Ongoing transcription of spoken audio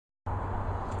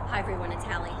Hi everyone, it's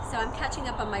Hallie. So I'm catching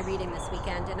up on my reading this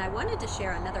weekend, and I wanted to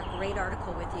share another great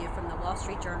article with you from the Wall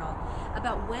Street Journal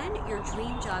about when your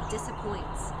dream job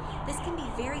disappoints. This can be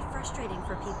very frustrating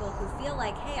for people who feel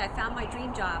like, hey, I found my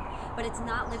dream job, but it's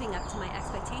not living up to my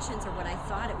expectations or what I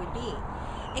thought it would be.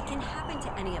 It can happen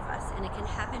to any of us, and it can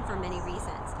happen for many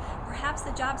reasons. Perhaps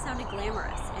the job sounded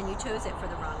glamorous, and you chose it for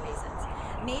the wrong reasons.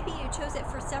 Maybe you chose it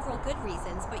for several good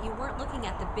reasons, but you weren't looking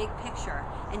at the big picture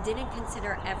and didn't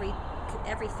consider every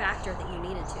factor that you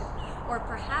needed to. Or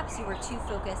perhaps you were too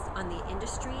focused on the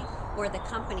industry or the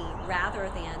company rather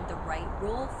than the right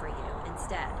role for you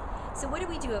instead. So what do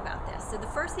we do about this? So the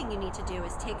first thing you need to do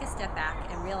is take a step back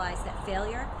and realize that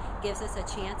failure gives us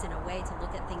a chance and a way to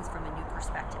look at things from a new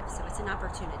perspective. So it's an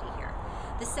opportunity here.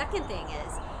 The second thing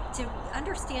is to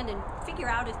understand and figure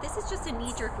out if this is just a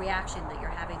knee-jerk reaction that you're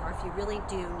having or if you really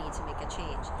do need to make a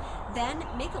change. Then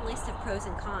make a list of pros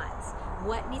and cons.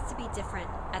 What needs to be different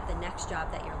at the next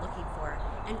job that you're looking for?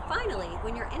 And finally,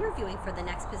 when you're interviewing for the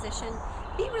next position,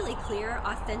 be really clear,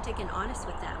 authentic, and honest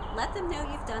with them. Let them know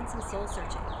you've done some soul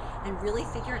searching and really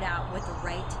figured out what the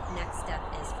right next step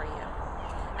is for you.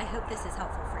 I hope this is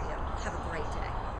helpful for you. Have a great day.